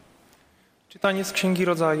Czytanie z Księgi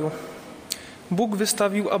Rodzaju. Bóg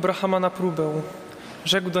wystawił Abrahama na próbę.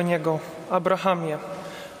 Rzekł do niego: Abrahamie.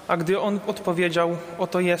 A gdy on odpowiedział: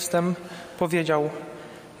 Oto jestem, powiedział: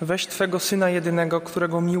 Weź twego syna jedynego,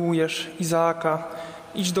 którego miłujesz, Izaaka,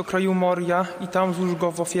 idź do kraju Moria i tam złóż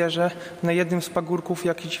go w ofierze na jednym z pagórków,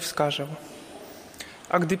 jaki ci wskażę.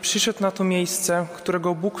 A gdy przyszedł na to miejsce,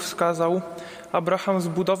 którego Bóg wskazał, Abraham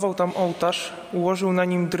zbudował tam ołtarz, ułożył na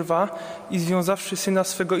nim drwa i związawszy syna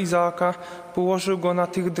swego Izaaka, położył go na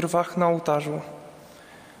tych drwach na ołtarzu.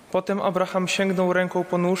 Potem Abraham sięgnął ręką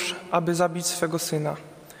po nóż, aby zabić swego syna.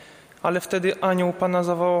 Ale wtedy anioł Pana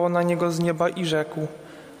zawołał na niego z nieba i rzekł: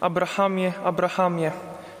 Abrahamie, Abrahamie.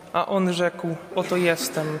 A on rzekł: Oto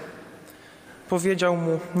jestem. Powiedział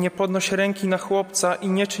mu: Nie podnoś ręki na chłopca i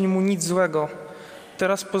nie czyń mu nic złego.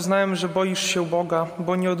 Teraz poznałem, że boisz się Boga,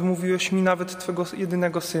 bo nie odmówiłeś mi nawet twego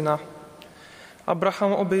jedynego syna.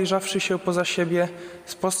 Abraham, obejrzawszy się poza siebie,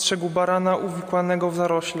 spostrzegł barana uwikłanego w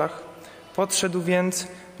zaroślach. Podszedł więc,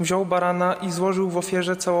 wziął barana i złożył w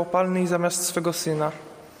ofierze całopalnej zamiast swego syna.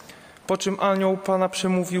 Po czym anioł Pana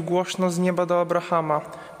przemówił głośno z nieba do Abrahama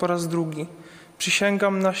po raz drugi: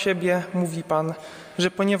 Przysięgam na siebie, mówi Pan,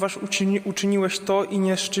 że ponieważ uczyniłeś to i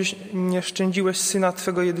nie szczędziłeś syna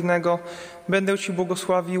twego jedynego, będę ci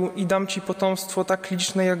błogosławił i dam ci potomstwo tak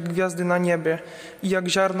liczne jak gwiazdy na niebie i jak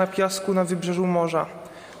ziarna piasku na wybrzeżu morza.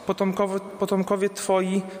 Potomkowie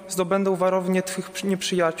twoi zdobędą warownię twych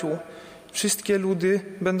nieprzyjaciół. Wszystkie ludy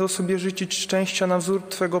będą sobie życzyć szczęścia na wzór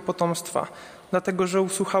twego potomstwa, dlatego że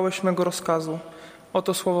usłuchałeś mego rozkazu.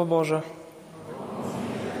 Oto Słowo Boże.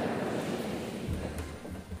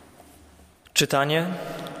 Czytanie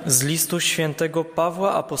z listu świętego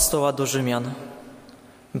Pawła Apostoła do Rzymian.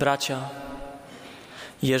 Bracia,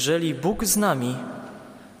 jeżeli Bóg z nami,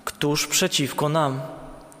 któż przeciwko nam?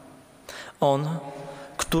 On,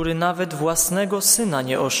 który nawet własnego Syna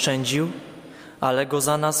nie oszczędził, ale Go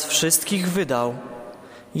za nas wszystkich wydał,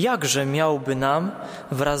 jakże miałby nam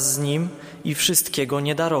wraz z Nim i wszystkiego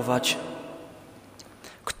nie darować?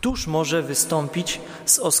 Któż może wystąpić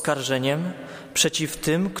z oskarżeniem przeciw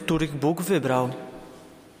tym, których Bóg wybrał?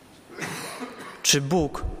 Czy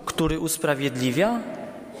Bóg, który usprawiedliwia?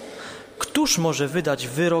 Któż może wydać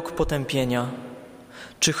wyrok potępienia?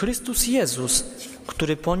 Czy Chrystus Jezus,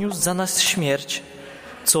 który poniósł za nas śmierć,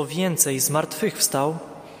 co więcej zmartwychwstał,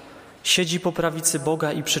 siedzi po prawicy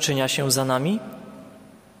Boga i przyczynia się za nami?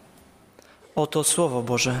 Oto Słowo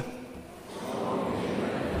Boże.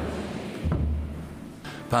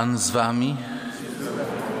 Pan z wami.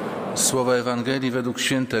 Słowa Ewangelii według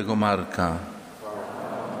świętego Marka.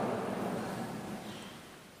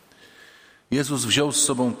 Jezus wziął z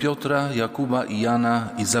sobą Piotra, Jakuba i Jana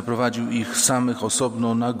i zaprowadził ich samych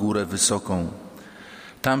osobno na górę wysoką.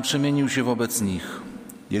 Tam przemienił się wobec nich.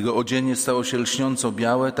 Jego odzienie stało się lśniąco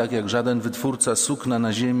białe, tak jak żaden wytwórca sukna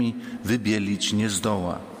na ziemi wybielić nie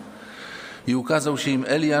zdoła. I ukazał się im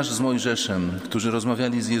Eliasz z Mojżeszem, którzy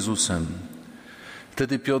rozmawiali z Jezusem.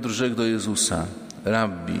 Wtedy Piotr rzekł do Jezusa: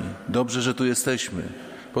 Rabbi, dobrze, że tu jesteśmy.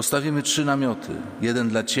 Postawimy 3 namioty, jeden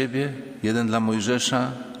dla Ciebie, jeden dla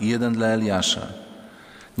Mojżesza i jeden dla Eliasza.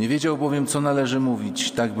 Nie wiedział bowiem, co należy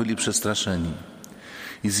mówić, tak byli przestraszeni.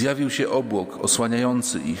 I zjawił się obłok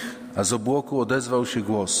osłaniający ich, a z obłoku odezwał się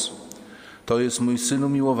głos: To jest mój Syn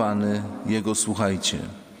umiłowany, Jego słuchajcie.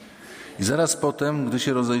 I zaraz potem, gdy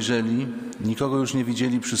się rozejrzeli, nikogo już nie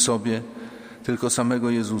widzieli przy sobie, tylko samego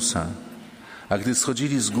Jezusa. A gdy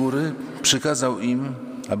schodzili z góry, przykazał im,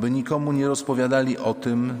 aby nikomu nie rozpowiadali o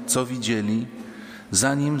tym, co widzieli,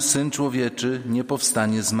 zanim Syn Człowieczy nie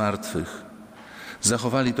powstanie z martwych.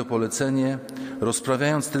 Zachowali to polecenie,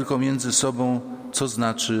 rozprawiając tylko między sobą, co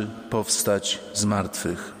znaczy powstać z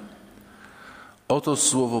martwych. Oto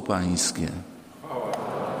Słowo Pańskie.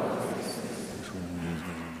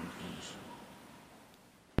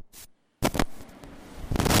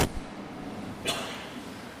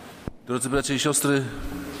 Drodzy bracia i siostry,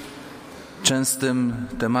 częstym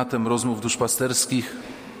tematem rozmów duszpasterskich,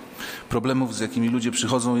 problemów, z jakimi ludzie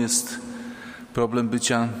przychodzą, jest problem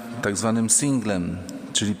bycia tak zwanym singlem,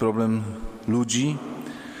 czyli problem ludzi,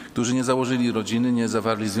 którzy nie założyli rodziny, nie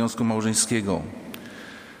zawarli związku małżeńskiego.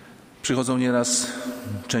 Przychodzą nieraz,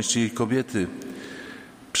 częściej kobiety,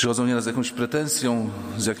 przychodzą nieraz z jakąś pretensją,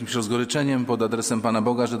 z jakimś rozgoryczeniem pod adresem Pana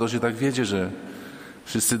Boga, że to się tak wiedzie, że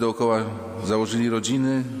wszyscy dookoła założyli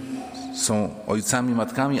rodziny, są ojcami,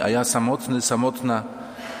 matkami, a ja samotny, samotna.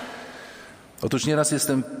 Otóż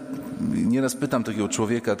nieraz pytam takiego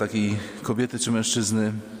człowieka, takiej kobiety czy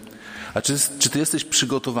mężczyzny: a czy ty jesteś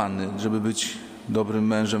przygotowany, żeby być dobrym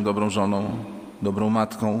mężem, dobrą żoną, dobrą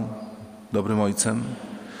matką, dobrym ojcem?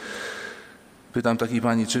 Pytam takiej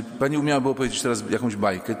pani, czy pani umiałaby opowiedzieć teraz jakąś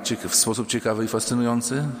bajkę w sposób ciekawy i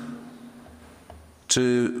fascynujący?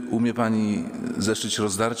 Czy umie pani zeszyć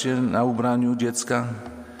rozdarcie na ubraniu dziecka?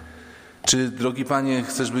 Czy, drogi panie,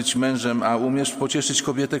 chcesz być mężem, a umiesz pocieszyć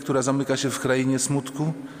kobietę, która zamyka się w krainie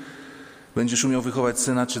smutku? Będziesz umiał wychować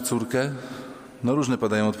syna czy córkę? No różne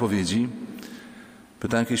padają odpowiedzi.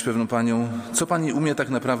 Pytałem kiedyś pewną panią, co pani umie tak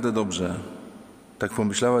naprawdę dobrze? Tak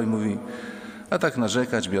pomyślała i mówi, a tak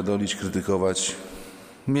narzekać, biadolić, krytykować,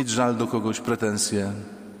 mieć żal do kogoś, pretensje.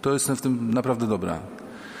 To jestem w tym naprawdę dobra.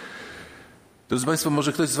 Drodzy Państwo,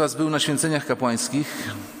 może ktoś z was był na święceniach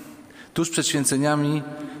kapłańskich? Tuż przed święceniami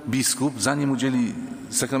biskup, zanim udzieli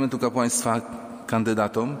sakramentu kapłaństwa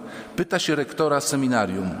kandydatom, pyta się rektora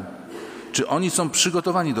seminarium, czy oni są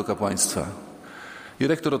przygotowani do kapłaństwa. I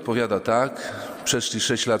rektor odpowiada tak, przeszli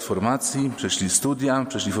 6 lat formacji, przeszli studia,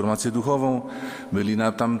 przeszli formację duchową, byli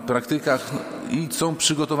na tam praktykach i są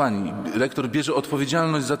przygotowani. Rektor bierze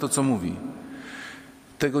odpowiedzialność za to, co mówi.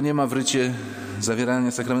 Tego nie ma w rycie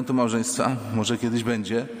zawierania sakramentu małżeństwa, może kiedyś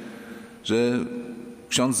będzie, że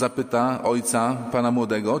ksiądz zapyta ojca pana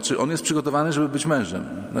młodego, czy on jest przygotowany, żeby być mężem.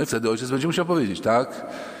 No i wtedy ojciec będzie musiał powiedzieć, tak,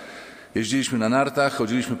 jeździliśmy na nartach,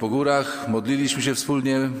 chodziliśmy po górach, modliliśmy się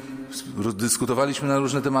wspólnie, dyskutowaliśmy na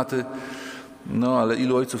różne tematy, no ale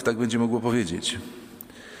ilu ojców tak będzie mogło powiedzieć?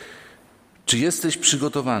 Czy jesteś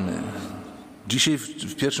przygotowany? Dzisiaj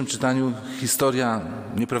w pierwszym czytaniu historia,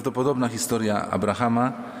 nieprawdopodobna historia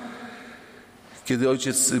Abrahama, kiedy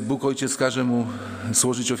Bóg Ojciec każe mu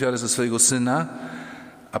złożyć ofiarę ze swojego syna,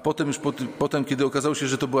 a potem potem, kiedy okazało się,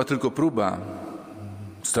 że to była tylko próba,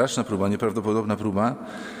 straszna próba, nieprawdopodobna próba,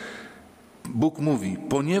 Bóg mówi,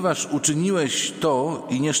 ponieważ uczyniłeś to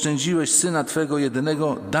i nie szczędziłeś syna Twego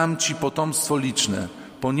jedynego, dam Ci potomstwo liczne,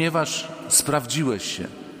 ponieważ sprawdziłeś się.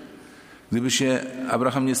 Gdyby się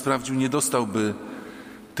Abraham nie sprawdził, nie dostałby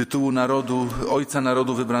tytułu narodu, ojca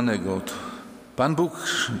narodu wybranego. Pan Bóg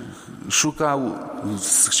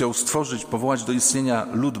chciał stworzyć, powołać do istnienia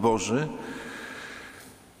lud Boży,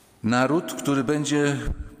 naród, który będzie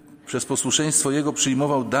przez posłuszeństwo Jego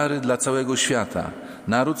przyjmował dary dla całego świata.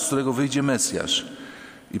 Naród, z którego wyjdzie Mesjasz.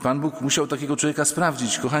 I Pan Bóg musiał takiego człowieka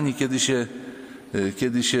sprawdzić. Kochani,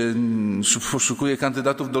 kiedy się poszukuje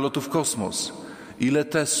kandydatów do lotu w kosmos, ile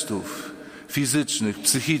testów fizycznych,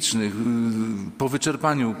 psychicznych, po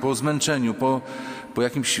wyczerpaniu, po zmęczeniu, po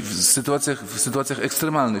jakimś sytuacjach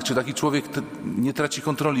ekstremalnych. Czy taki człowiek nie traci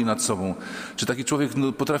kontroli nad sobą? Czy taki człowiek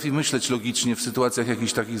potrafi myśleć logicznie w sytuacjach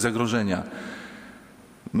jakichś takich zagrożenia?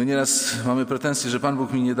 My nieraz mamy pretensje, że Pan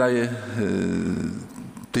Bóg mi nie daje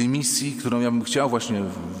tej misji, którą ja bym chciał właśnie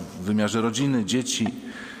w wymiarze rodziny, dzieci,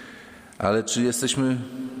 ale czy jesteśmy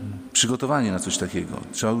przygotowani na coś takiego?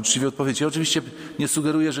 Trzeba uczciwie odpowiedzieć. Ja oczywiście nie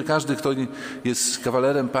sugeruję, że każdy, kto jest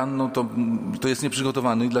kawalerem, panną, to jest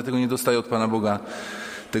nieprzygotowany i dlatego nie dostaje od Pana Boga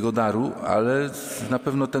tego daru, ale na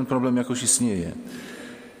pewno ten problem jakoś istnieje.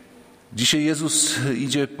 Dzisiaj Jezus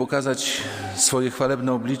idzie pokazać swoje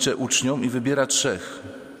chwalebne oblicze uczniom i wybiera 3.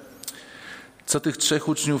 Co tych 3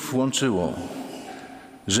 uczniów łączyło?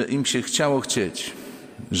 Że im się chciało chcieć,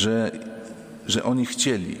 że oni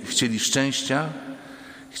chcieli szczęścia,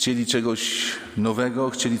 chcieli czegoś nowego,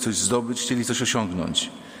 chcieli coś zdobyć, chcieli coś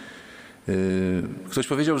osiągnąć. Ktoś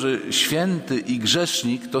powiedział, że święty i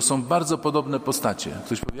grzesznik to są bardzo podobne postacie.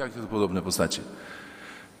 Ktoś powiedział, jakie to podobne postacie?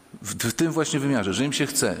 W tym właśnie wymiarze, że im się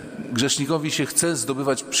chce. Grzesznikowi się chce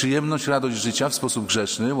zdobywać przyjemność, radość życia w sposób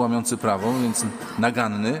grzeszny, łamiący prawo, więc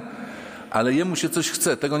naganny, ale jemu się coś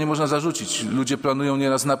chce, tego nie można zarzucić. Ludzie planują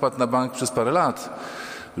nieraz napad na bank przez parę lat.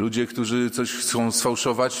 Ludzie, którzy coś chcą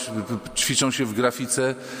sfałszować, ćwiczą się w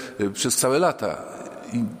grafice przez całe lata.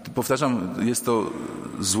 I powtarzam, jest to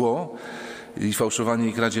zło i fałszowanie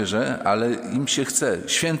i kradzieże, ale im się chce.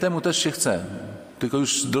 Świętemu też się chce, tylko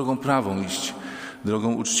już drogą prawą iść,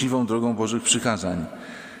 drogą uczciwą, drogą Bożych przykazań.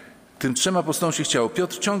 Tym 3 apostołom się chciało.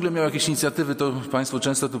 Piotr ciągle miał jakieś inicjatywy, to Państwu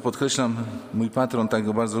często tu podkreślam, mój patron, tak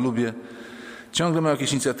go bardzo lubię. Ciągle miał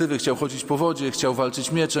jakieś inicjatywy, chciał chodzić po wodzie, chciał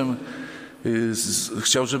walczyć mieczem,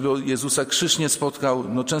 chciał, żeby Jezusa krzyż nie spotkał.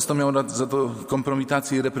 No, często miał za to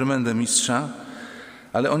kompromitację i reprymendę mistrza,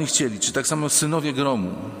 ale oni chcieli. Czy tak samo synowie gromu,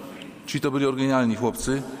 ci to byli oryginalni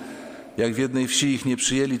chłopcy, jak w jednej wsi ich nie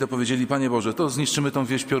przyjęli, to powiedzieli, Panie Boże, to zniszczymy tą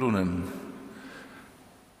wieś piorunem.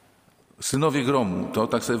 Synowie gromu, to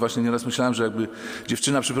tak sobie właśnie nieraz myślałem, że jakby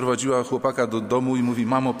dziewczyna przyprowadziła chłopaka do domu i mówi,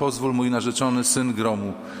 mamo, pozwól, mój narzeczony syn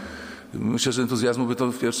gromu. Myślę, że entuzjazmu by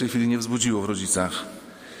to w pierwszej chwili nie wzbudziło w rodzicach.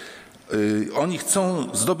 Oni chcą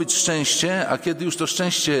zdobyć szczęście, a kiedy już to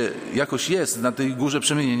szczęście jakoś jest na tej górze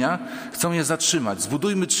przemienienia, chcą je zatrzymać.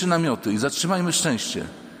 Zbudujmy 3 namioty i zatrzymajmy szczęście.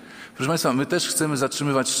 Proszę Państwa, my też chcemy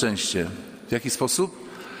zatrzymywać szczęście. W jaki sposób?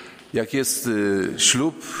 Jak jest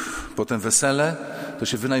ślub, potem wesele, to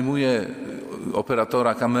się wynajmuje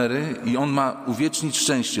operatora kamery i on ma uwiecznić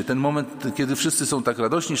szczęście. Ten moment, kiedy wszyscy są tak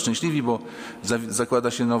radośni, szczęśliwi, bo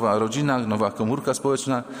zakłada się nowa rodzina, nowa komórka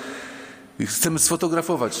społeczna. Chcemy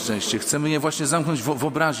sfotografować szczęście, chcemy je właśnie zamknąć w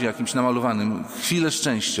obrazie jakimś namalowanym. Chwilę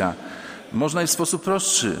szczęścia. Można i w sposób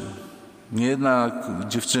prostszy. Niejedna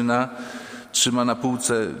dziewczyna trzyma na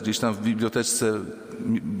półce gdzieś tam w biblioteczce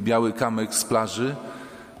biały kamyk z plaży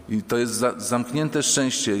i to jest zamknięte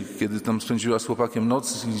szczęście, kiedy tam spędziła z chłopakiem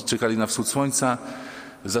noc i czekali na wschód słońca.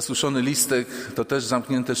 Zasuszony listek to też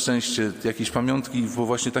zamknięte szczęście, jakieś pamiątki po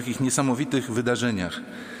właśnie takich niesamowitych wydarzeniach.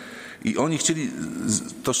 I oni chcieli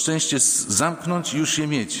to szczęście zamknąć i już je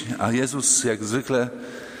mieć, a Jezus jak zwykle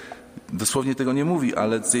dosłownie tego nie mówi,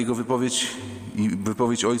 ale jego wypowiedź i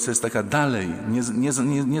wypowiedź Ojca jest taka: dalej,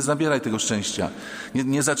 nie zabieraj tego szczęścia,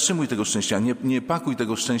 nie zatrzymuj tego szczęścia, nie pakuj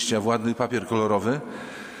tego szczęścia w ładny papier kolorowy,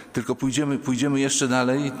 tylko pójdziemy jeszcze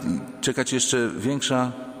dalej, czekać jeszcze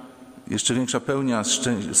większa pełnia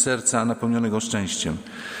serca napełnionego szczęściem.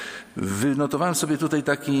 Wynotowałem sobie tutaj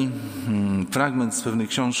taki fragment z pewnej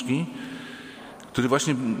książki, który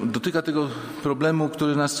właśnie dotyka tego problemu,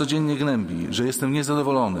 który nas codziennie gnębi, że jestem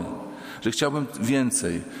niezadowolony, że chciałbym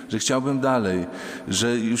więcej, że chciałbym dalej,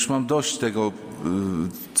 że już mam dość tego,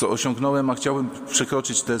 co osiągnąłem, a chciałbym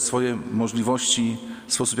przekroczyć te swoje możliwości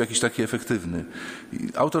w sposób jakiś taki efektywny.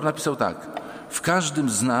 Autor napisał tak: w każdym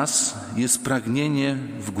z nas jest pragnienie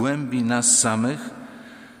w głębi nas samych,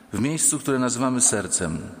 w miejscu, które nazywamy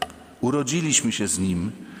sercem. Urodziliśmy się z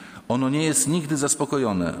nim, ono nie jest nigdy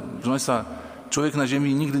zaspokojone. Proszę Państwa, człowiek na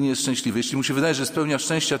ziemi nigdy nie jest szczęśliwy. Jeśli mu się wydaje, że spełnia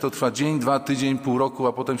szczęścia, to trwa dzień, 2, tydzień, pół roku,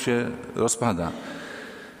 a potem się rozpada.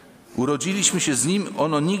 Urodziliśmy się z nim,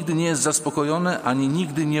 ono nigdy nie jest zaspokojone, ani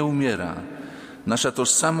nigdy nie umiera. Nasza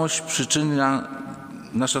tożsamość,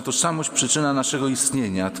 przyczyna naszego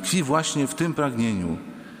istnienia tkwi właśnie w tym pragnieniu.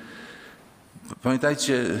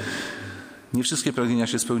 Pamiętajcie, nie wszystkie pragnienia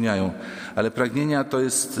się spełniają, ale pragnienia to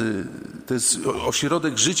jest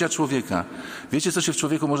ośrodek życia człowieka. Wiecie, co się w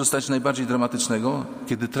człowieku może stać najbardziej dramatycznego?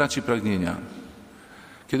 Kiedy traci pragnienia.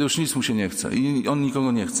 Kiedy już nic mu się nie chce i on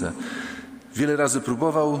nikogo nie chce. Wiele razy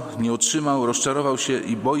próbował, nie otrzymał, rozczarował się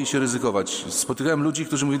i boi się ryzykować. Spotykałem ludzi,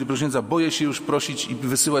 którzy mówili: proszę księdza, boję się już prosić i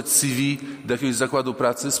wysyłać CV do jakiegoś zakładu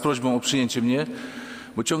pracy z prośbą o przyjęcie mnie,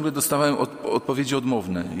 bo ciągle dostawałem odpowiedzi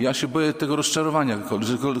odmowne. Ja się boję tego rozczarowania,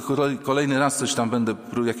 że kolejny raz coś tam będę,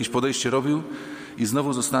 jakieś podejście robił i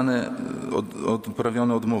znowu zostanę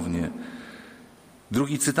odprawiony odmownie.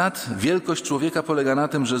 Drugi cytat. Wielkość człowieka polega na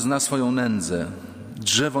tym, że zna swoją nędzę.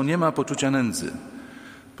 Drzewo nie ma poczucia nędzy.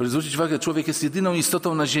 Proszę zwrócić uwagę, człowiek jest jedyną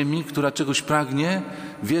istotą na ziemi, która czegoś pragnie,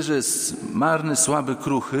 wie, że jest marny, słaby,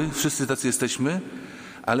 kruchy, wszyscy tacy jesteśmy,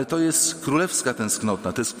 ale to jest królewska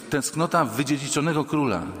tęsknota, to jest tęsknota wydziedziczonego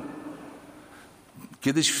króla.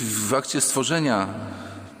 Kiedyś w akcie stworzenia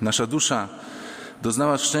nasza dusza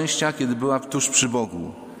doznała szczęścia, kiedy była tuż przy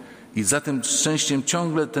Bogu. I za tym szczęściem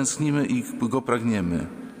ciągle tęsknimy i go pragniemy.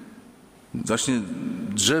 Właśnie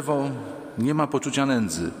drzewo nie ma poczucia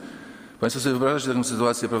nędzy. Państwo sobie wyobrażacie taką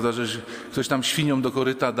sytuację, prawda, że ktoś tam świniom do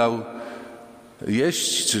koryta dał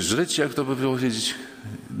jeść czy żryć, jak to by powiedzieć,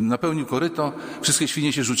 napełnił koryto, wszystkie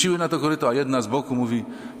świnie się rzuciły na to koryto, a jedna z boku mówi: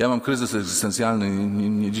 ja mam kryzys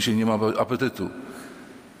egzystencjalny, dzisiaj nie mam apetytu.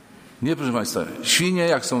 Nie, proszę Państwa, świnie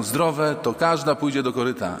jak są zdrowe, to każda pójdzie do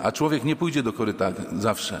koryta, a człowiek nie pójdzie do koryta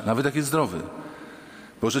zawsze, nawet jak jest zdrowy,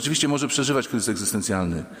 bo rzeczywiście może przeżywać kryzys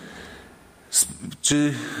egzystencjalny.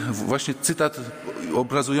 Czy właśnie cytat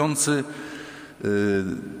obrazujący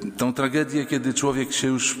tą tragedię, kiedy człowiek się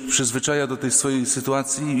już przyzwyczaja do tej swojej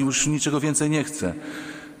sytuacji i już niczego więcej nie chce.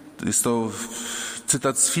 Jest to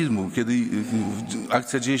cytat z filmu, kiedy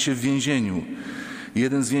akcja dzieje się w więzieniu.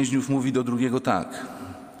 Jeden z więźniów mówi do drugiego tak: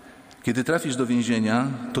 kiedy trafisz do więzienia,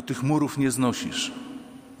 to tych murów nie znosisz.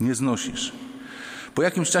 Nie znosisz. Po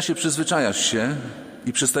jakimś czasie przyzwyczajasz się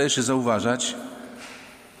i przestajesz się zauważać,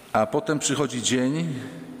 a potem przychodzi dzień,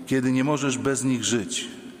 kiedy nie możesz bez nich żyć,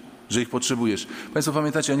 że ich potrzebujesz. Państwo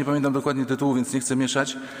pamiętacie, ja nie pamiętam dokładnie tytułu, więc nie chcę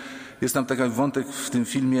mieszać. Jest tam taki wątek w tym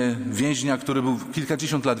filmie więźnia, który był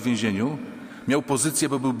kilkadziesiąt lat w więzieniu. Miał pozycję,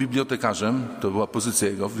 bo był bibliotekarzem, to była pozycja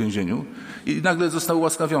jego w więzieniu, i nagle został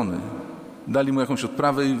ułaskawiony. Dali mu jakąś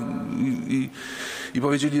odprawę i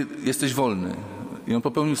powiedzieli: jesteś wolny. I on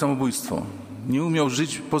popełnił samobójstwo. Nie umiał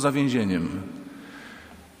żyć poza więzieniem.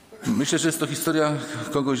 Myślę, że jest to historia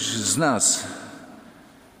kogoś z nas,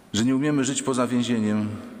 że nie umiemy żyć poza więzieniem,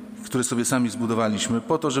 które sobie sami zbudowaliśmy,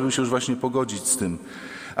 po to, żeby się już właśnie pogodzić z tym.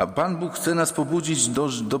 A Pan Bóg chce nas pobudzić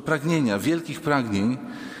do pragnienia, wielkich pragnień,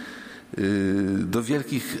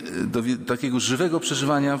 do takiego żywego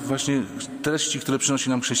przeżywania właśnie treści, które przynosi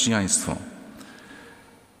nam chrześcijaństwo.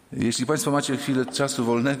 Jeśli Państwo macie chwilę czasu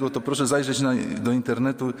wolnego, to proszę zajrzeć do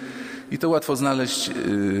internetu i to łatwo znaleźć.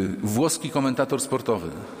 Włoski komentator sportowy.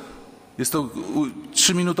 Jest to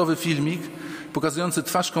 3-minutowy filmik pokazujący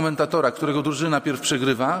twarz komentatora, którego drużyna najpierw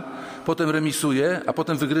przegrywa, potem remisuje, a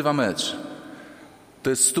potem wygrywa mecz. To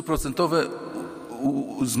jest 100%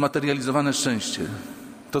 zmaterializowane szczęście.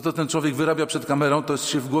 To, co ten człowiek wyrabia przed kamerą, to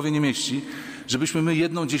się w głowie nie mieści. Żebyśmy my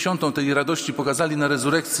 1/10 tej radości pokazali na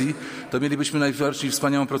rezurekcji, to mielibyśmy najbardziej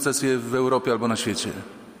wspaniałą procesję w Europie albo na świecie.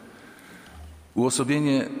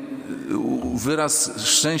 Uosobienie, wyraz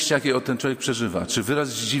szczęścia, jakie ten człowiek przeżywa, czy wyraz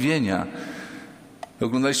zdziwienia.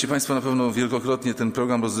 Oglądaliście Państwo na pewno wielokrotnie ten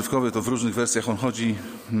program rozrywkowy, to w różnych wersjach on chodzi,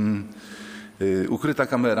 ukryta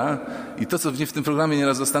kamera. I to, co mnie w tym programie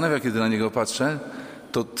nieraz zastanawia, kiedy na niego patrzę,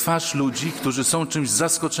 to twarz ludzi, którzy są czymś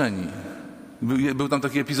zaskoczeni. Był tam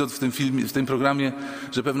taki epizod w tym programie,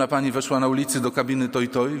 że pewna pani weszła na ulicy do kabiny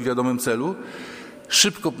Toy w wiadomym celu.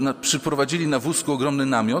 Szybko przyprowadzili na wózku ogromny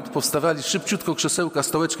namiot, powstawali szybciutko krzesełka,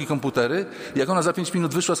 stołeczki, komputery. Jak ona za 5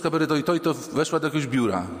 minut wyszła z kabaretu Toy, to weszła do jakiegoś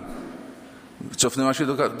biura. Cofnęła się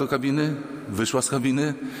do kabiny, wyszła z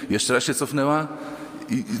kabiny, jeszcze raz się cofnęła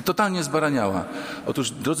i totalnie zbaraniała.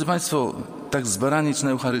 Otóż, drodzy Państwo, tak zbaranieć na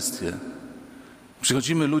Eucharystię.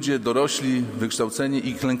 Przychodzimy ludzie dorośli, wykształceni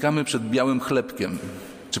i klękamy przed białym chlebkiem.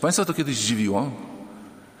 Czy Państwa to kiedyś zdziwiło?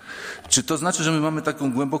 Czy to znaczy, że my mamy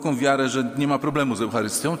taką głęboką wiarę, że nie ma problemu z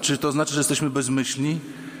Eucharystią? Czy to znaczy, że jesteśmy bezmyślni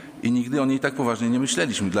i nigdy o niej tak poważnie nie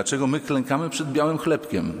myśleliśmy? Dlaczego my klękamy przed białym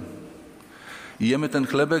chlebkiem? I jemy ten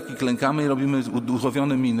chlebek i klękamy i robimy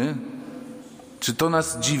uduchowione miny? Czy to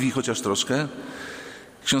nas dziwi chociaż troszkę?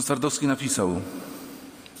 Ksiądz Twardowski napisał: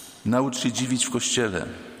 naucz się dziwić w Kościele,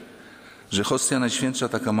 że hostia najświętsza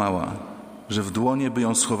taka mała, że w dłonie by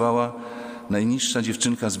ją schowała najniższa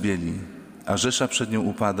dziewczynka z bieli, a Rzesza przed nią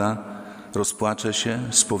upada, rozpłacze się,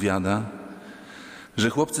 spowiada, że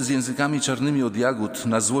chłopcy z językami czarnymi od jagód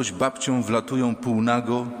na złość babcią wlatują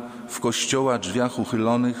półnago, w kościoła drzwiach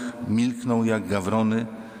uchylonych milkną jak gawrony,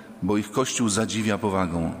 bo ich Kościół zadziwia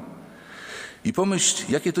powagą. I pomyśl,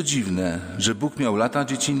 jakie to dziwne, że Bóg miał lata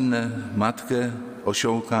dziecinne, matkę,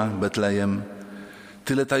 osiołka, Betlejem,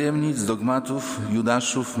 tyle tajemnic, dogmatów,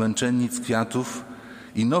 judaszów, męczennic, kwiatów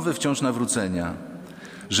i nowe wciąż nawrócenia,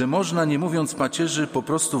 że można, nie mówiąc pacierzy, po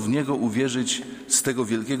prostu w Niego uwierzyć z tego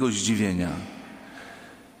wielkiego zdziwienia.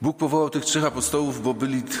 Bóg powołał tych 3 apostołów, bo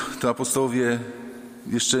byli to apostołowie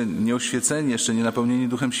jeszcze nieoświeceni, jeszcze nie napełnieni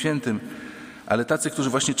Duchem Świętym, ale tacy, którzy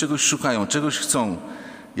właśnie czegoś szukają, czegoś chcą,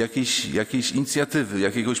 jakiejś inicjatywy,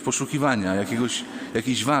 jakiegoś poszukiwania,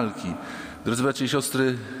 jakiejś walki. Drodzy bracia i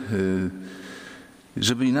siostry,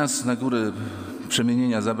 żeby i nas na górę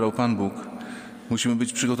przemienienia zabrał Pan Bóg, musimy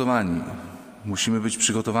być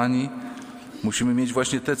przygotowani. Musimy mieć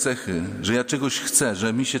właśnie te cechy, że ja czegoś chcę,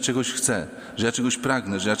 że mi się czegoś chce, że ja czegoś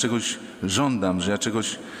pragnę, że ja czegoś żądam,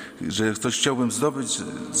 że coś chciałbym zdobyć,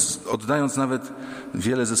 oddając nawet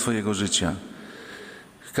wiele ze swojego życia.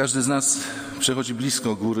 Każdy z nas przechodzi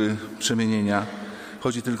blisko góry przemienienia.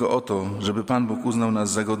 Chodzi tylko o to, żeby Pan Bóg uznał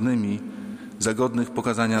nas za godnych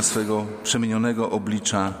pokazania swego przemienionego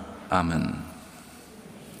oblicza. Amen.